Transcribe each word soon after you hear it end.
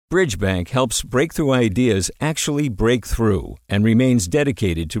Bridgebank helps breakthrough ideas actually break through and remains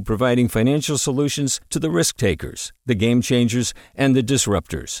dedicated to providing financial solutions to the risk takers, the game changers, and the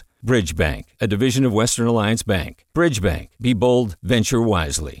disruptors. Bridgebank, a division of Western Alliance Bank. Bridgebank. Be bold, venture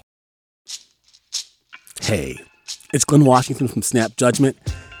wisely. Hey, it's Glenn Washington from Snap Judgment.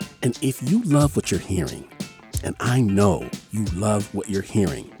 And if you love what you're hearing, and I know you love what you're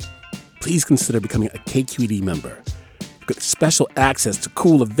hearing, please consider becoming a KQED member. Get special access to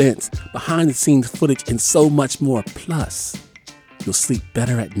cool events, behind-the-scenes footage, and so much more. Plus, you'll sleep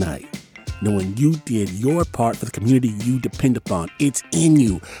better at night knowing you did your part for the community you depend upon. It's in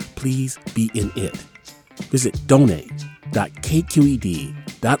you. Please be in it. Visit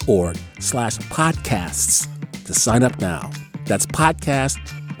donate.kqed.org/podcasts to sign up now. That's podcast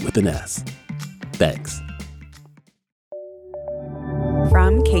with an S. Thanks.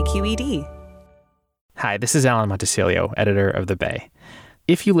 From KQED. Hi, this is Alan Montesilio, editor of The Bay.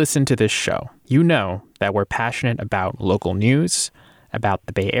 If you listen to this show, you know that we're passionate about local news, about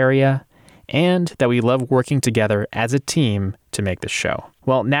the Bay Area, and that we love working together as a team to make this show.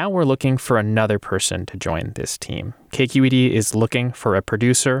 Well, now we're looking for another person to join this team. KQED is looking for a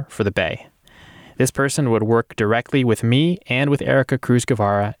producer for the Bay. This person would work directly with me and with Erica Cruz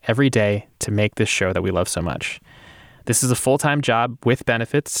Guevara every day to make this show that we love so much. This is a full-time job with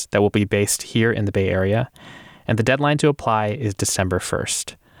benefits that will be based here in the Bay Area, and the deadline to apply is December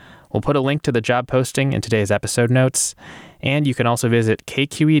 1st. We'll put a link to the job posting in today's episode notes, and you can also visit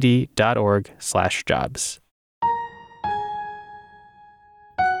kqed.org/jobs.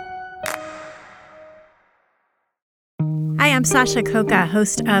 Hi, I'm Sasha Coca,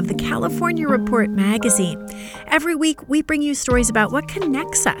 host of the California Report magazine. Every week, we bring you stories about what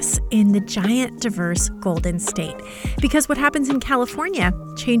connects us in the giant, diverse Golden State. Because what happens in California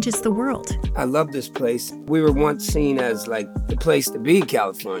changes the world. I love this place. We were once seen as like the place to be,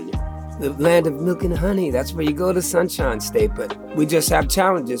 California. The land of milk and honey. That's where you go to Sunshine State, but we just have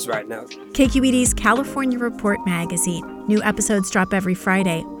challenges right now. KQED's California Report magazine. New episodes drop every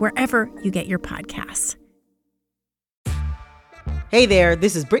Friday, wherever you get your podcasts. Hey there,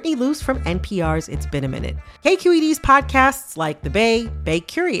 this is Brittany Luce from NPR's It's Been a Minute. KQED's podcasts like The Bay, Bay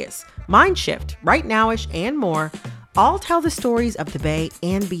Curious, Mind Shift, Right Nowish, and more all tell the stories of the Bay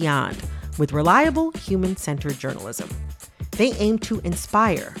and beyond with reliable, human-centered journalism. They aim to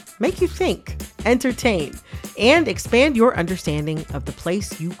inspire, make you think, entertain, and expand your understanding of the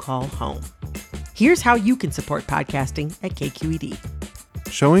place you call home. Here's how you can support podcasting at KQED.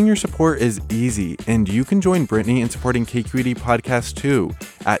 Showing your support is easy, and you can join Brittany in supporting KQED Podcast too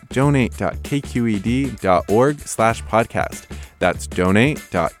at donate.kqed.org/podcast. That's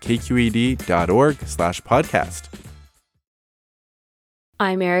donate.kqed.org/podcast.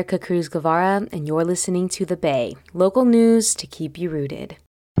 I'm Erica Cruz Guevara, and you're listening to The Bay, local news to keep you rooted.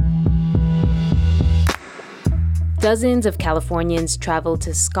 Dozens of Californians traveled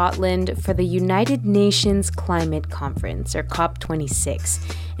to Scotland for the United Nations Climate Conference, or COP26,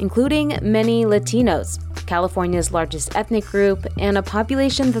 including many Latinos, California's largest ethnic group, and a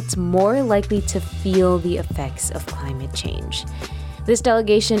population that's more likely to feel the effects of climate change. This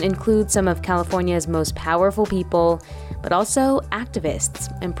delegation includes some of California's most powerful people, but also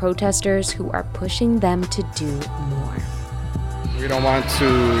activists and protesters who are pushing them to do more. We don't want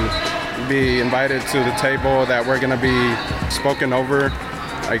to be invited to the table that we're going to be spoken over.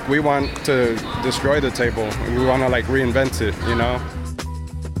 Like, we want to destroy the table. We want to reinvent it, you know?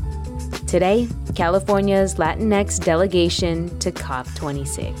 Today, California's Latinx delegation to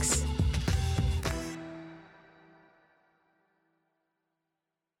COP26.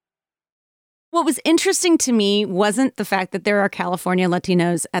 What was interesting to me wasn't the fact that there are California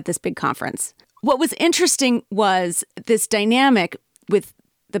Latinos at this big conference. What was interesting was this dynamic with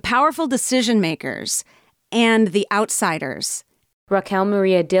the powerful decision makers and the outsiders. Raquel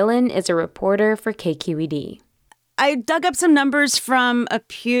Maria Dillon is a reporter for KQED. I dug up some numbers from a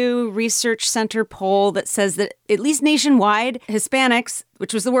Pew Research Center poll that says that at least nationwide, Hispanics,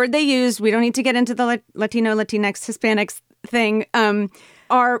 which was the word they used, we don't need to get into the Latino, Latinx, Hispanics thing,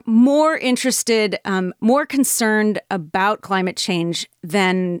 are more interested, more concerned about climate change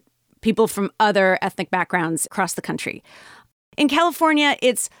than people from other ethnic backgrounds across the country. In California,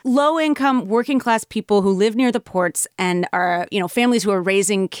 it's low-income, working-class people who live near the ports and are, families who are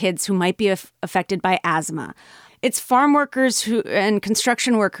raising kids who might be affected by asthma. It's farm workers and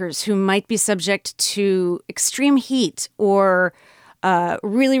construction workers who might be subject to extreme heat or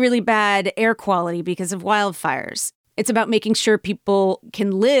really, really bad air quality because of wildfires. It's about making sure people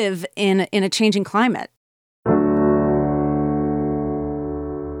can live in a changing climate.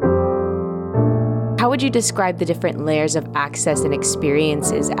 How would you describe the different layers of access and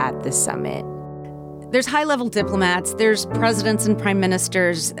experiences at the summit? There's high-level diplomats, there's presidents and prime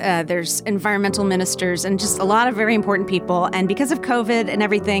ministers, there's environmental ministers, and just a lot of very important people. And because of COVID and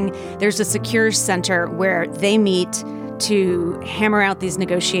everything, there's a secure center where they meet to hammer out these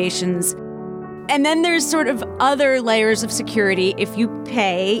negotiations. And then there's sort of other layers of security. If you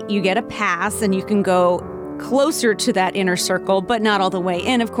pay, you get a pass, and you can go closer to that inner circle, but not all the way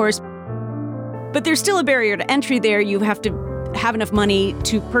in, of course. But there's still a barrier to entry there. You have to have enough money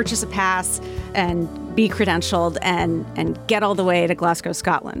to purchase a pass and be credentialed and get all the way to Glasgow,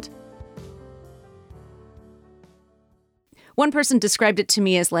 Scotland. One person described it to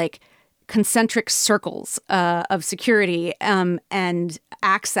me as like concentric circles of security and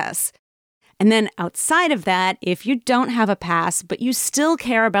access. And then outside of that, if you don't have a pass, but you still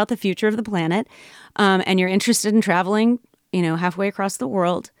care about the future of the planet, and you're interested in traveling, halfway across the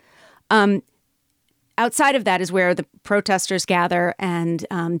world, outside of that is where the protesters gather and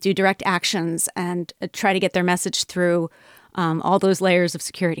do direct actions and try to get their message through all those layers of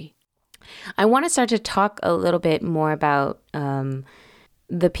security. I want to start to talk a little bit more about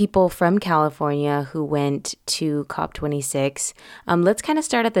the people from California who went to COP26. Let's kind of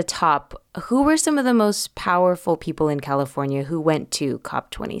start at the top. Who were some of the most powerful people in California who went to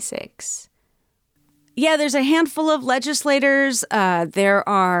COP26? Yeah, there's a handful of legislators. There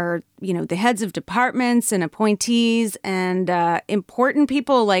are, the heads of departments and appointees and important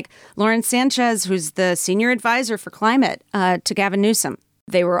people like Lauren Sanchez, who's the senior advisor for climate to Gavin Newsom.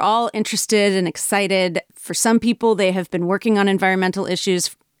 They were all interested and excited. For some people, they have been working on environmental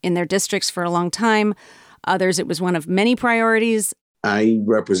issues in their districts for a long time. Others, it was one of many priorities. I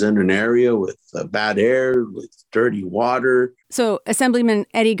represent an area with bad air, with dirty water. So Assemblyman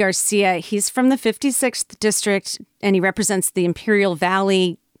Eddie Garcia, he's from the 56th district, and he represents the Imperial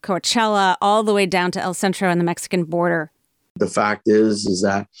Valley, Coachella, all the way down to El Centro and the Mexican border. The fact is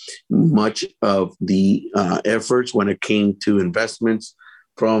that much of the efforts when it came to investments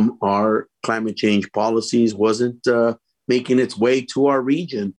from our climate change policies wasn't making its way to our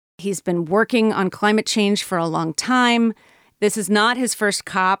region. He's been working on climate change for a long time. This is not his first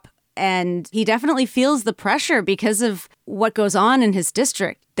COP, and he definitely feels the pressure because of what goes on in his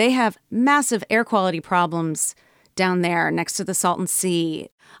district. They have massive air quality problems down there next to the Salton Sea.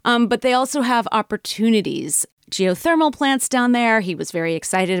 But they also have opportunities. Geothermal plants down there. He was very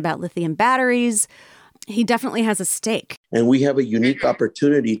excited about lithium batteries. He definitely has a stake. And we have a unique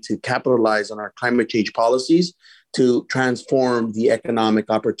opportunity to capitalize on our climate change policies to transform the economic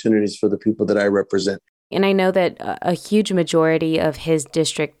opportunities for the people that I represent. And I know that a huge majority of his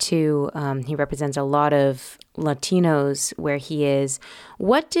district, too, he represents a lot of Latinos where he is.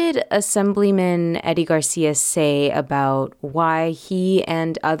 What did Assemblyman Eddie Garcia say about why he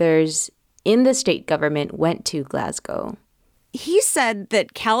and others in the state government went to Glasgow? He said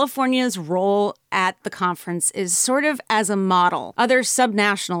that California's role at the conference is sort of as a model. Other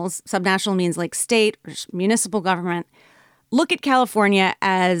subnational means like state or municipal government, look at California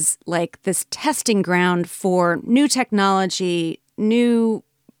as like this testing ground for new technology, new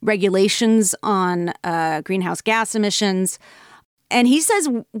regulations on greenhouse gas emissions. And he says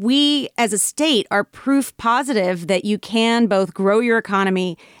we as a state are proof positive that you can both grow your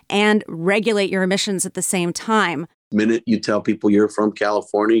economy and regulate your emissions at the same time. The minute you tell people you're from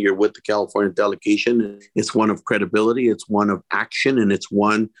California, you're with the California delegation, it's one of credibility, it's one of action, and it's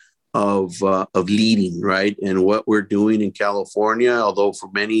one of leading, right? And what we're doing in California, although for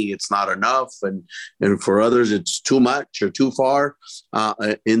many it's not enough, and for others it's too much or too far,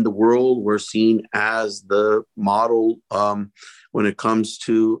 in the world we're seen as the model when it comes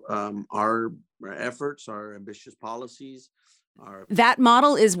to our efforts, our ambitious policies. That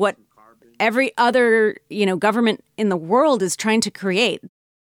model is what every other, government in the world is trying to create.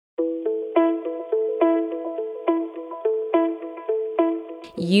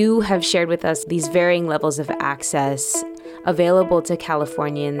 You have shared with us these varying levels of access available to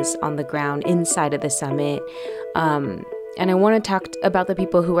Californians on the ground inside of the summit. And I want to talk about the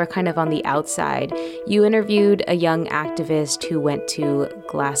people who are kind of on the outside. You interviewed a young activist who went to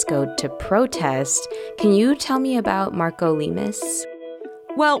Glasgow to protest. Can you tell me about Marco Lemus?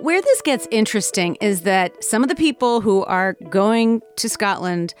 Well, where this gets interesting is that some of the people who are going to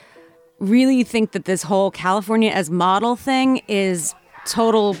Scotland really think that this whole California as model thing is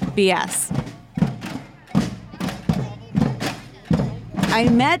total BS. I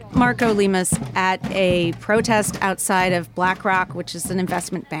met Marco Lemus at a protest outside of BlackRock, which is an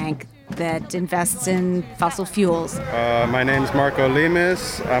investment bank that invests in fossil fuels. My name's Marco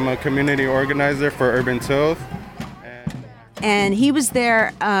Lemus. I'm a community organizer for Urban Tilth. and he was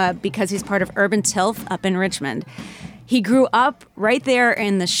there because he's part of Urban Tilth up in Richmond. He grew up right there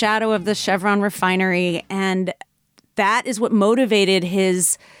in the shadow of the Chevron refinery, and that is what motivated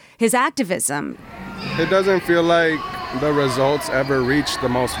his activism. It doesn't feel like the results ever reach the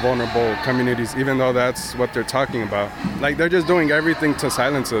most vulnerable communities, even though that's what they're talking about. Like, they're just doing everything to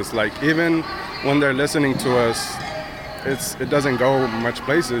silence us. Like, even when they're listening to us, it doesn't go much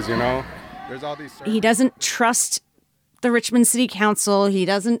places, you know? There's all these... He doesn't trust the Richmond City Council. He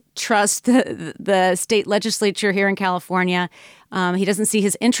doesn't trust the state legislature here in California. He doesn't see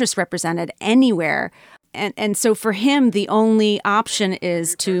his interests represented anywhere. And so for him, the only option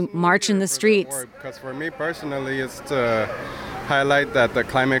is to march in the streets. Because for me personally, it's to highlight that the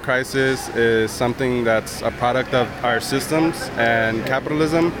climate crisis is something that's a product of our systems and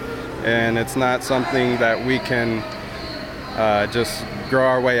capitalism, and it's not something that we can just grow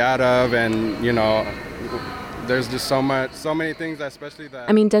our way out of. And, you know, there's just so many things, especially that...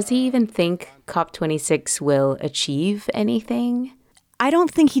 I mean, does he even think COP26 will achieve anything? I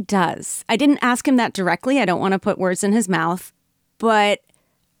don't think he does. I didn't ask him that directly. I don't want to put words in his mouth. But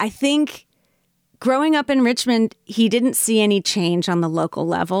I think growing up in Richmond, he didn't see any change on the local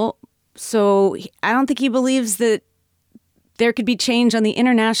level. So I don't think he believes that there could be change on the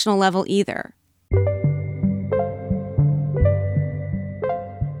international level either.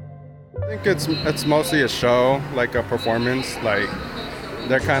 I think it's mostly a show, like a performance. Like,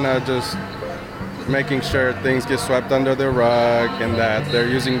 they're kind of just making sure things get swept under the rug, and that they're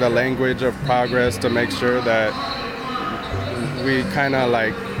using the language of progress to make sure that we kind of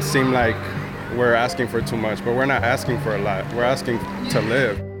like seem like we're asking for too much, but we're not asking for a lot. We're asking to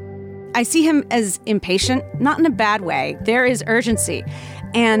live. I see him as impatient, not in a bad way. There is urgency.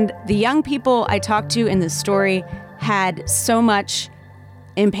 And the young people I talked to in this story had so much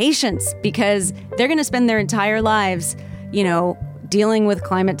impatience because they're going to spend their entire lives, you know, dealing with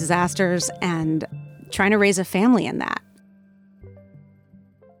climate disasters and trying to raise a family in that.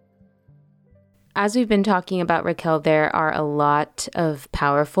 As we've been talking about, Raquel, there are a lot of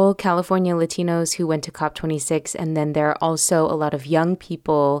powerful California Latinos who went to COP26, and then there are also a lot of young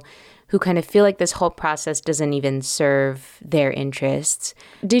people who kind of feel like this whole process doesn't even serve their interests.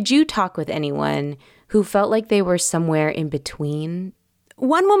 Did you talk with anyone who felt like they were somewhere in between?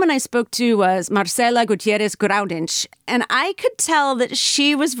 One woman I spoke to was Marcela Gutierrez Groundinch, and I could tell that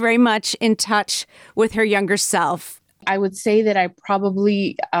she was very much in touch with her younger self. I would say that I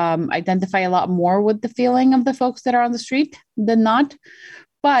probably identify a lot more with the feeling of the folks that are on the street than not.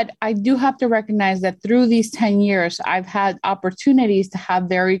 But I do have to recognize that through these 10 years, I've had opportunities to have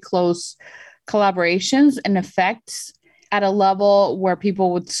very close collaborations and effects at a level where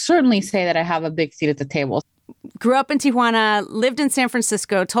people would certainly say that I have a big seat at the table. Grew up in Tijuana, lived in San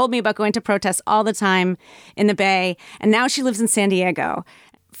Francisco, told me about going to protests all the time in the Bay, and now she lives in San Diego.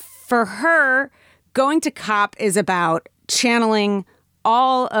 For her, going to COP is about channeling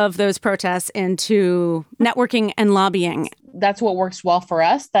all of those protests into networking and lobbying. That's what works well for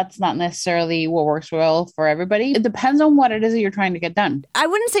us. That's not necessarily what works well for everybody. It depends on what it is that you're trying to get done. I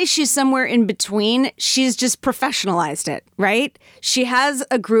wouldn't say she's somewhere in between. She's just professionalized it, right? She has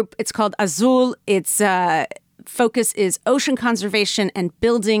a group. It's called Azul. Its focus is ocean conservation and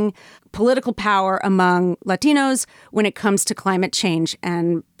building political power among Latinos when it comes to climate change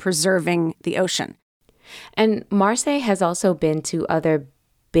and preserving the ocean. And Marce has also been to other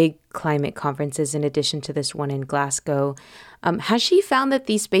big climate conferences in addition to this one in Glasgow. Has she found that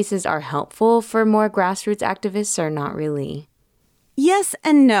these spaces are helpful for more grassroots activists or not really? Yes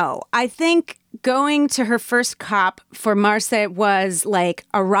and no. I think going to her first COP for Marce was like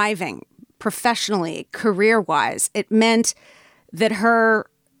arriving professionally, career-wise. It meant that her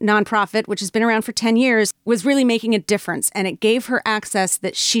nonprofit, which has been around for 10 years, was really making a difference, and it gave her access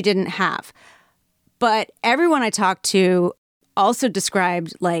that she didn't have. But everyone I talked to also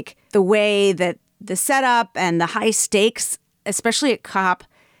described like the way that the setup and the high stakes, especially at COP,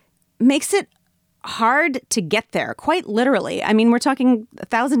 makes it hard to get there, quite literally. I mean, we're talking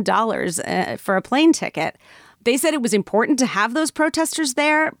 $1,000 for a plane ticket. They said it was important to have those protesters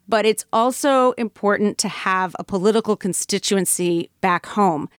there, but it's also important to have a political constituency back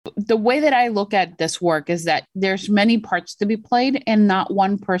home. The way that I look at this work is that there's many parts to be played and not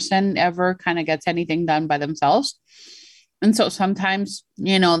one person ever kind of gets anything done by themselves. And so sometimes,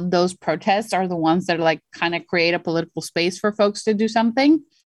 you know, those protests are the ones that are like kind of create a political space for folks to do something.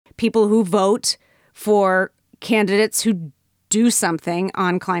 People who vote for candidates who do something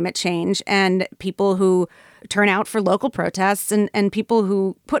on climate change, and people who turn out for local protests, and people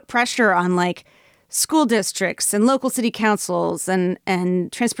who put pressure on like school districts and local city councils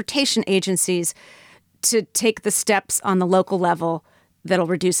and transportation agencies to take the steps on the local level that'll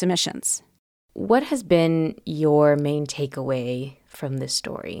reduce emissions. What has been your main takeaway from this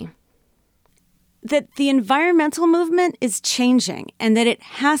story? That the environmental movement is changing and that it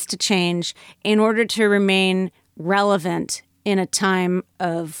has to change in order to remain relevant in a time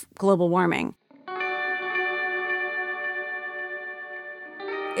of global warming.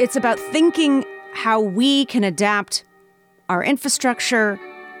 It's about thinking how we can adapt our infrastructure,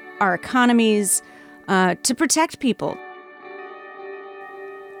 our economies, to protect people.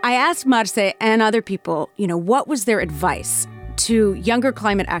 I asked Marce and other people, what was their advice to younger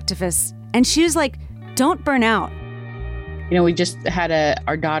climate activists? And she was like, don't burn out. We just had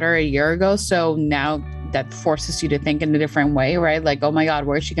our daughter a year ago. So now that forces you to think in a different way, right? Like, oh my God,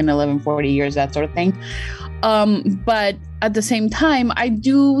 where is she going to live in 40 years? That sort of thing. But at the same time, I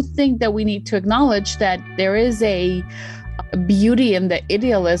do think that we need to acknowledge that there is a beauty in the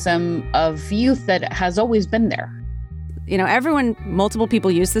idealism of youth that has always been there. Multiple people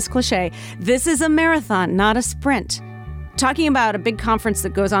use this cliche. This is a marathon, not a sprint. Talking about a big conference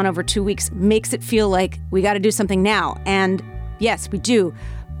that goes on over 2 weeks makes it feel like we got to do something now. And yes, we do.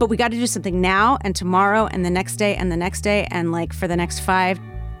 But we got to do something now and tomorrow and the next day and the next day and like for the next 5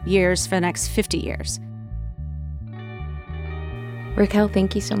 years, for the next 50 years. Raquel,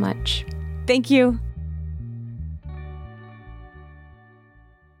 thank you so much. Thank you.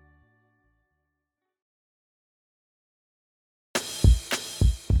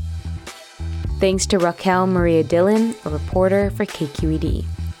 Thanks to Raquel Maria Dillon, a reporter for KQED.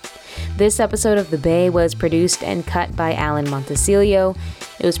 This episode of The Bay was produced and cut by Alan Montecillo.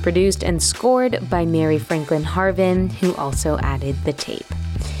 It was produced and scored by Mary Franklin Harvin, who also added the tape.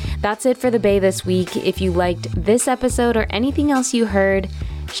 That's it for The Bay this week. If you liked this episode or anything else you heard,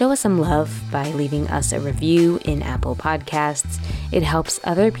 show us some love by leaving us a review in Apple Podcasts. It helps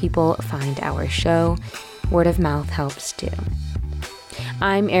other people find our show. Word of mouth helps too.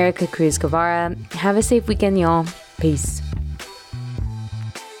 I'm Erica Cruz Guevara. Have a safe weekend, y'all. Peace.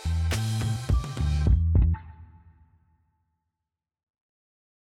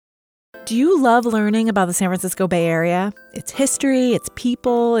 Do you love learning about the San Francisco Bay Area? Its history, its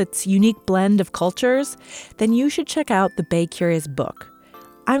people, its unique blend of cultures? Then you should check out the Bay Curious book.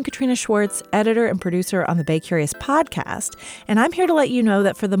 I'm Katrina Schwartz, editor and producer on the Bay Curious podcast, and I'm here to let you know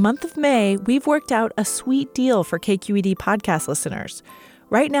that for the month of May, we've worked out a sweet deal for KQED podcast listeners.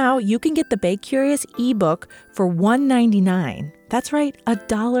 Right now, you can get the Bay Curious ebook for $1.99. That's right,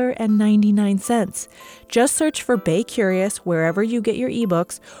 $1.99. Just search for Bay Curious wherever you get your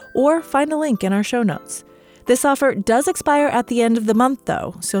ebooks or find a link in our show notes. This offer does expire at the end of the month,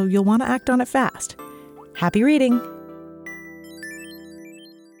 though, so you'll want to act on it fast. Happy reading!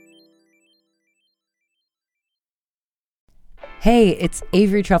 Hey, it's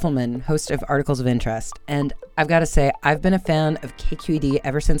Avery Trufelman, host of Articles of Interest, and I've got to say, I've been a fan of KQED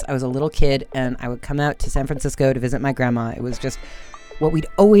ever since I was a little kid, and I would come out to San Francisco to visit my grandma. It was just what we'd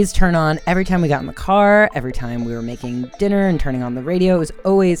always turn on every time we got in the car, every time we were making dinner and turning on the radio. It was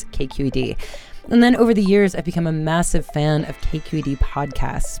always KQED. And then over the years, I've become a massive fan of KQED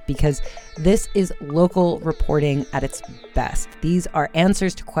podcasts because this is local reporting at its best. These are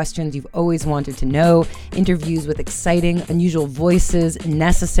answers to questions you've always wanted to know, interviews with exciting, unusual voices,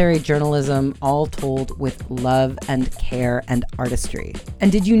 necessary journalism, all told with love and care and artistry.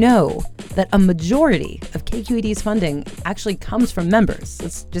 And did you know that a majority of KQED's funding actually comes from members?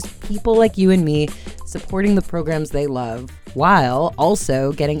 It's just people like you and me supporting the programs they love, while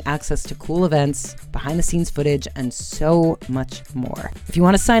also getting access to cool events, behind-the-scenes footage, and so much more. If you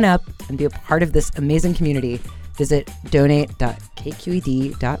want to sign up and be a part of this amazing community, visit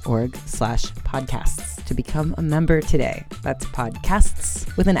donate.kqed.org/podcasts to become a member today. That's podcasts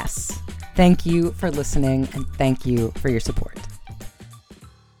with an S. Thank you for listening, and thank you for your support.